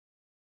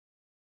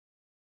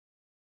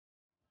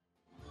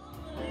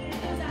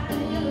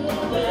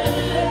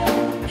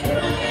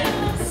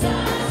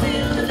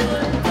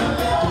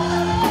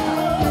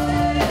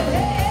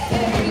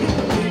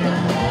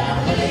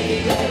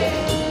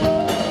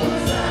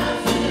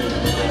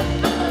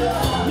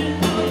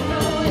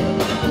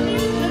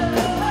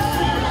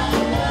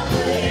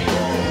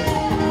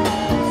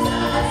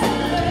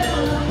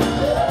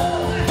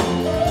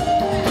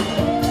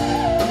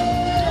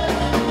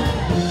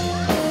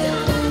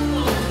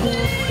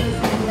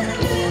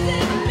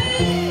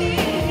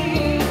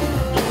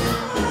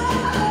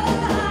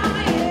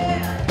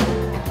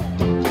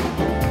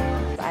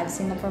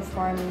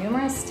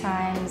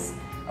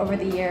over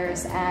the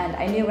years, and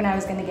I knew when I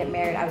was going to get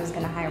married I was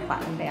going to hire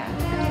Platinum Band.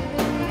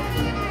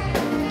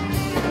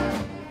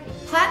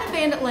 Platinum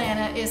Band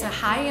Atlanta is a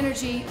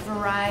high-energy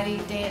variety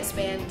dance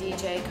band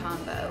DJ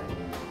combo.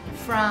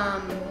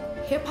 From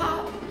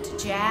hip-hop to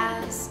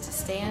jazz to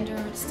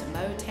standards to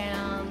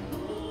Motown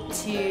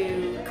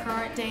to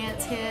current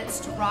dance hits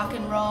to rock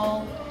and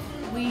roll,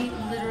 we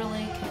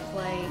literally can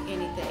play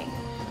anything.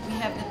 We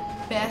have the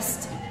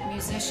best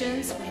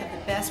musicians, we have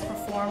the best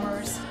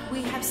performers.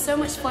 We have so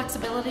much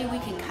flexibility we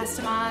can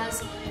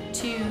customize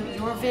to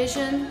your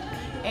vision,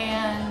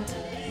 and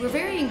we're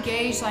very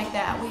engaged like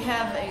that. We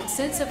have an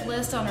extensive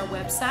list on our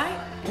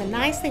website. The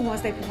nice thing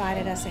was they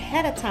provided us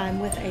ahead of time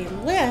with a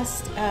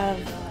list of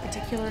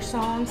particular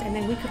songs, and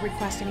then we could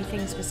request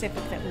anything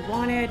specific that we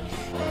wanted.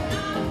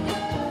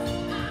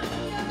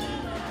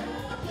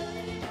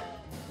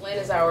 Glenn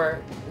is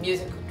our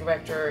music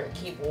director,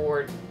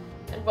 keyboard,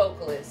 and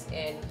vocalist,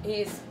 and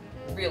he's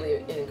really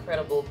an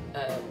incredible,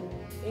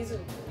 he's a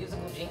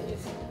musical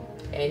genius,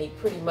 and he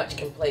pretty much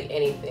can play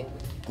anything.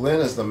 Glenn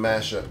is the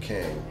mashup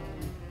king.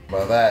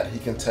 By that, he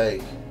can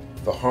take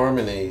the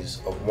harmonies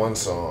of one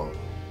song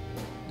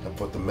and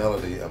put the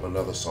melody of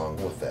another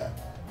song with that.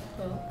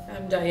 Well,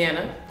 I'm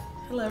Diana.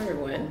 Hello,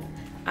 everyone.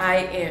 I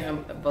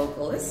am a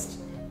vocalist,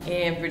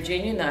 and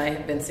Virginia and I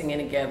have been singing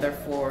together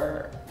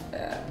for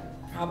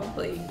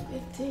probably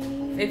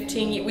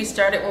 15 years. We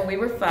started when we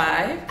were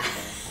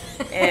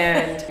 5,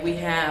 and we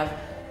have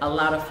a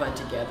lot of fun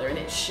together, and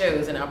it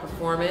shows in our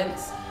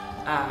performance.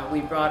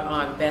 We brought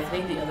on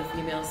Bethany, the other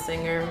female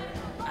singer,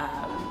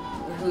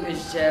 who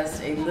is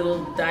just a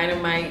little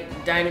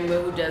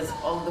dynamo who does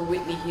all the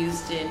Whitney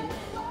Houston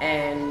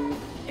and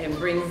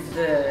brings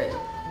the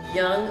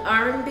young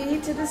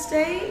R&B to the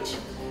stage.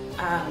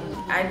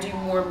 I do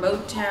more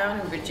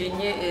Motown, and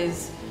Virginia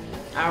is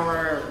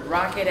our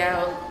rock it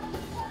out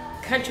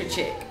country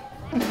chick.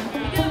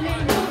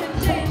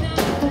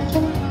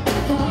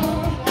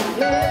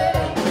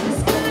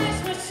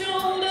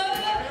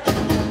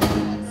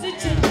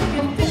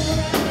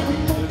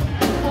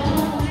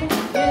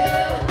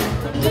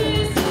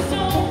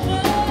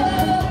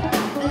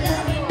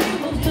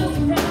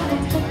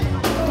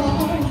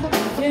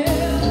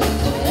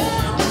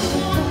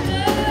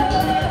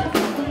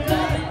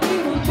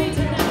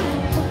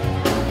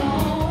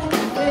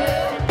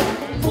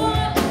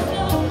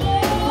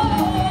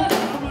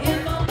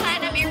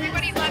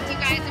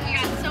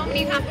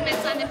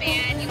 Compliments on the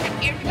band. You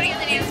have everybody on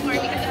the dance floor. You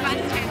have the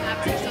funnest time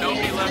ever. So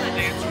nobody left the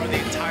dance floor the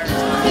entire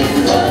time.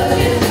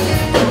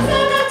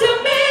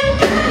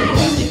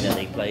 One thing that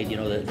they played, you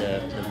know, the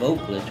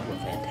vocalists were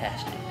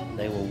fantastic.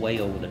 They were way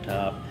over the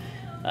top.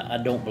 I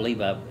don't believe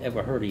I've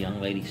ever heard a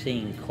young lady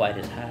sing quite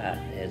as high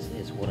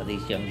as one of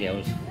these young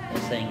girls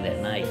sang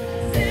that night.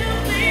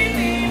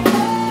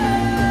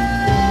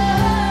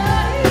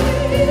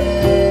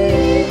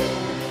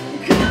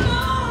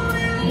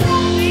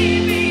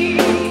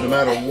 No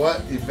matter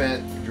what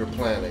event you're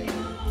planning,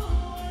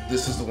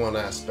 this is the one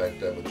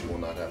aspect of it you will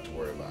not have to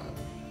worry about.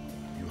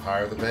 You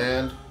hire the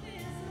band,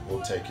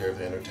 we'll take care of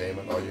the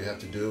entertainment. All you have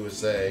to do is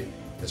say,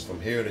 it's from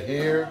here to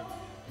here,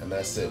 and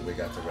that's it. We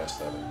got the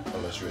rest of it.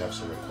 Unless you have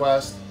some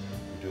requests,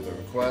 you do the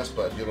request,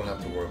 but you don't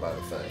have to worry about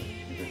a thing.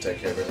 You can take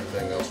care of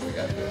everything else. We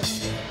got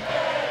this.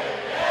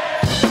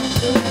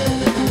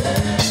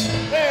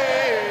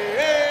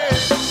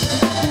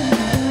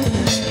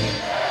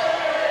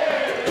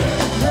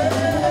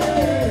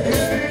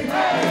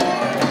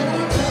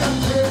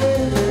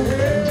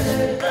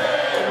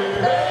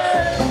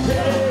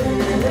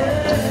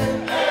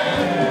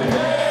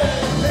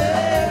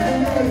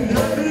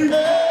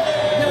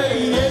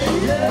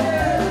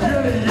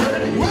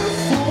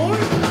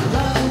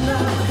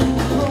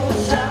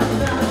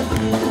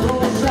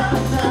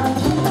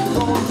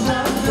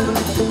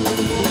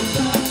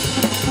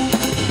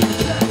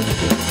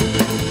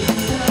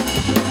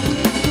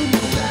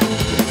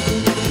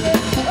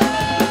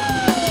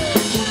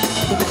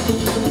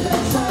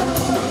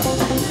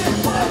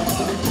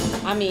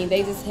 I mean,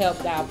 they just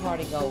helped our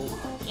party go.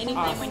 Anything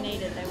awesome. we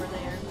needed, they were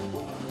there.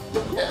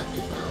 Yeah,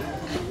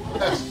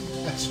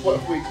 that's what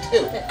we do.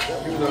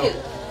 You know,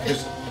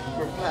 just,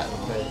 we're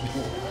platinum, baby.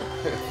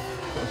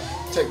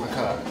 Take my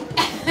card.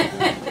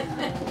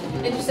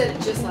 And you said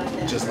it just like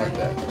that. Just like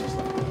that. Just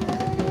like that.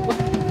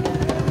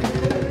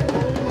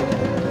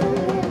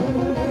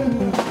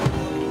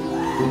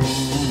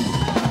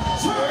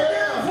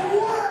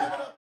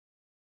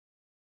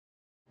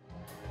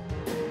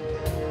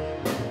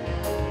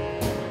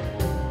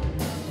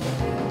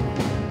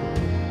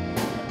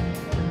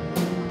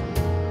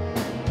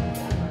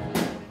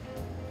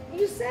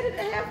 You said it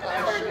a half an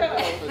hour ago.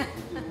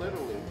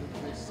 Literally.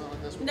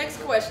 Next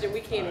question, we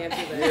can't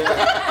answer that.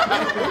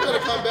 Yeah. We're going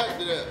to come back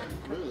to that.